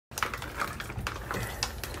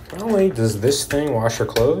Not only does this thing wash your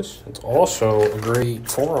clothes, it's also a great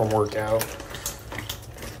forearm workout.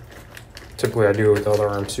 Typically I do it with the other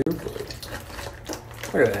arm too, but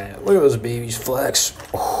look at that. Look at those babies flex.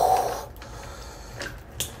 Oh,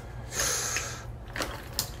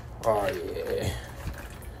 oh yeah.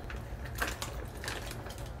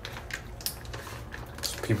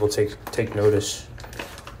 So people take notice.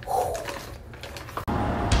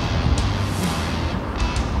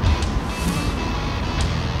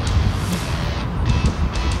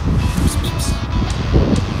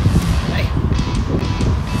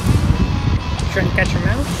 Trying to catch your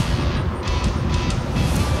mouse?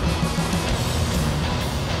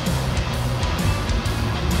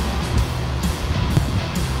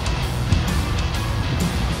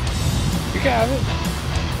 You can have it.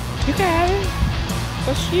 You can have it.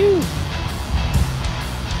 That's you.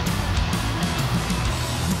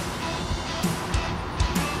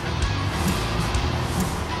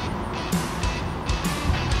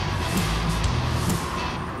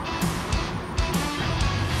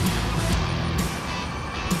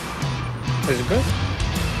 Is it good?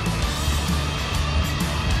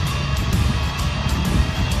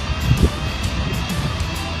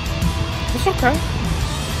 It's okay.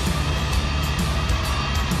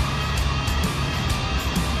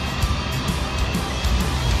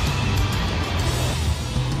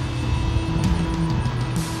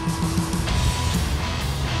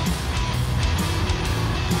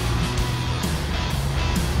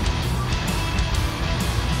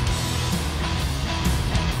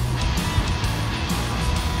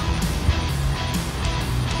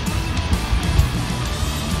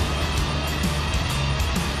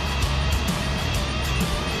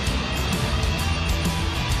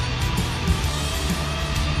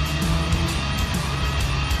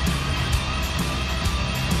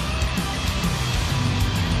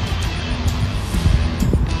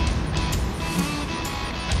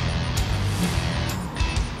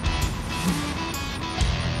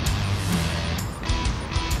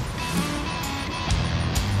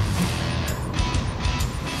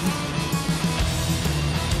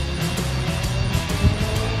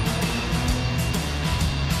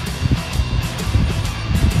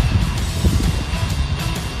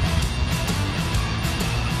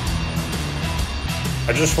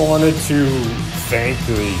 I just wanted to thank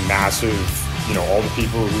the massive, all the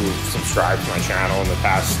people who subscribed to my channel in the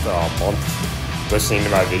past month, listening to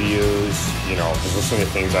my videos, just listening to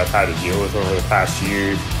things I've had to deal with over the past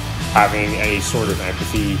year, having any sort of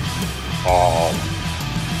empathy.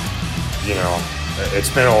 It's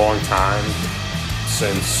been a long time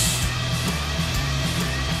since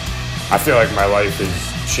I feel like my life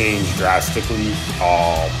has changed drastically,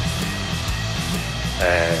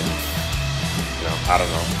 and I don't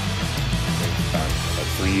know, like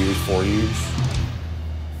 3 years, 4 years,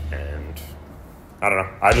 and I don't know.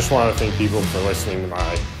 I just want to thank people for listening to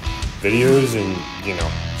my videos and,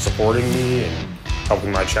 supporting me and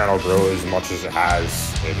helping my channel grow as much as it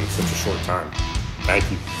has in such a short time. Thank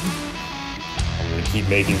you. I'm going to keep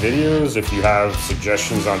making videos. If you have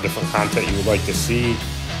suggestions on different content you would like to see,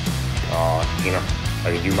 I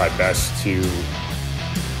can do my best to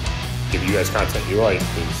give you guys content you like,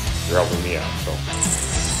 because you're helping me out, so.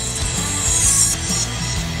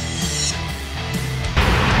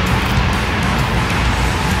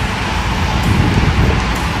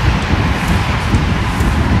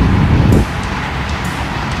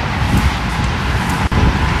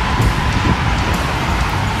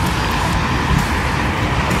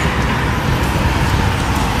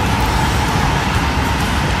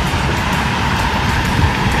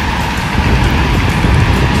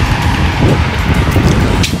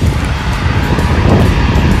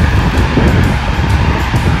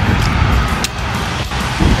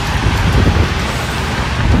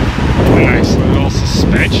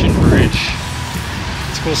 Suspension bridge.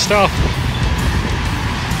 It's cool stuff.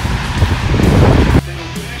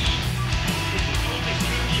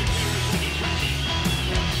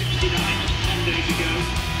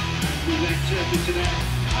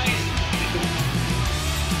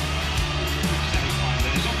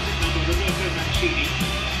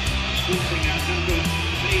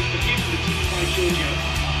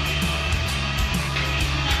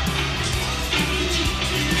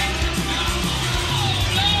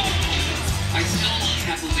 I still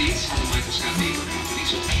have a lease on the Michael Scott Baker Company,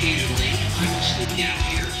 so occasionally I will slip down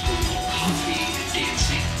here for a little coffee and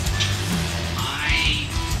dancing. I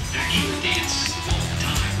actually dance all the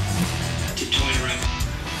time to toy around.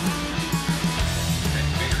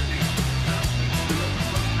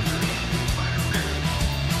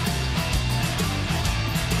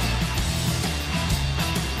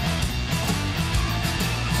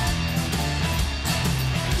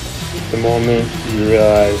 the moment you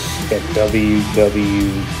realize that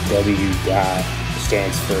www dot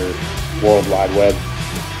stands for World Wide Web.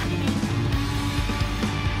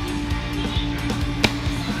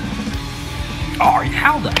 Oh,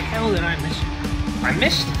 how the hell did I miss it? I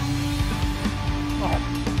missed it. Oh.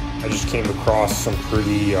 I just came across some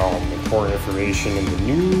pretty important information in the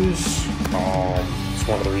news. It's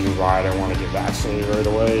one of the reasons why I don't want to get vaccinated right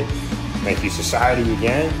away. Thank you, society,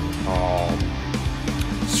 again.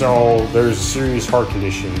 So there's a serious heart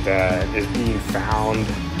condition that is being found.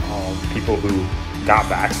 People who got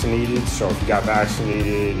vaccinated. So if you got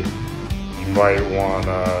vaccinated, you might want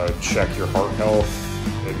to check your heart health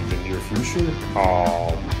in the near future.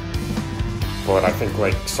 But I think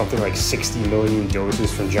something like 60 million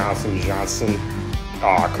doses from Johnson & Johnson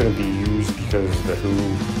couldn't be used because the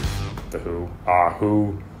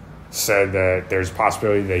WHO said that there's a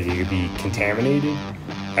possibility that you could be contaminated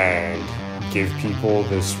and give people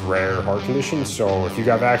this rare heart condition. So if you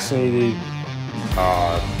got vaccinated,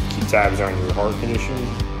 keep tabs on your heart condition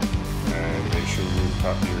and make sure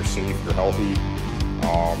you're safe, you're healthy.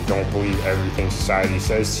 Don't believe everything society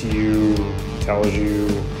says to you, tells you.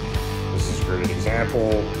 This is a great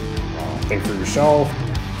example. Think for yourself.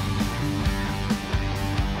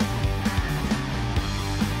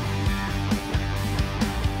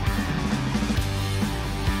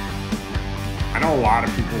 I know a lot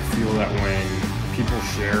of people feel that when people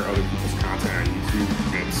share other people's content on YouTube,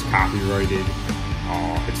 it's copyrighted.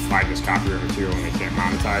 It's flagged as copyright material and they can't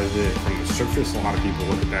monetize it. From the surface, a lot of people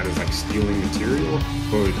look at that as like stealing material.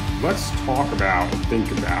 But let's talk about and think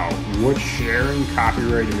about what sharing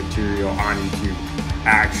copyrighted material on YouTube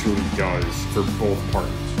actually does for both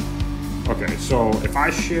parties. Okay, so if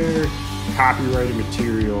I share copyrighted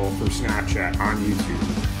material from Snapchat on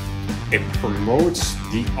YouTube, it promotes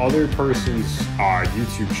the other person's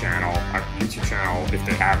YouTube channel if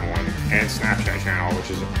they have one, and Snapchat channel,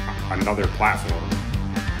 which is another platform.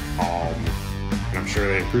 And I'm sure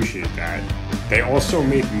they appreciate that. They also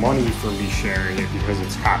make money from me sharing it because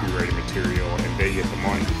it's copyrighted material and they get the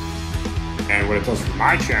money. And what it does for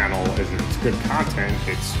my channel is if it's good content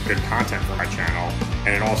for my channel,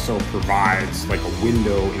 and it also provides like a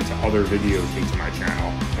window into other videos into my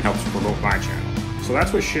channel and helps promote my channel. So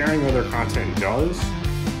that's what sharing other content does.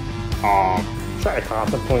 Try to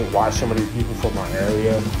contemplate why so many people from my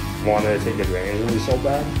area wanted to take advantage of me so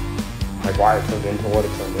bad. Like why it turned into what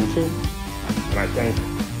it turned into. And I think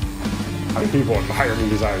people admire me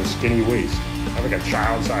because I have a skinny waist. I have like a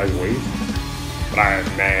child-sized waist, but I have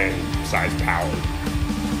man-sized power.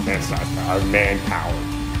 Man-sized power. I have man power.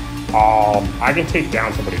 I can take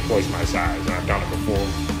down somebody twice my size, and I've done it before.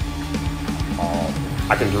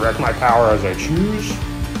 I can direct my power as I choose.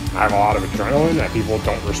 I have a lot of adrenaline that people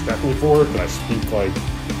don't respect me for, because I speak like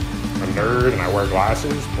a nerd and I wear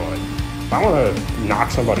glasses, but if I want to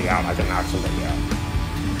knock somebody out, I can knock somebody out.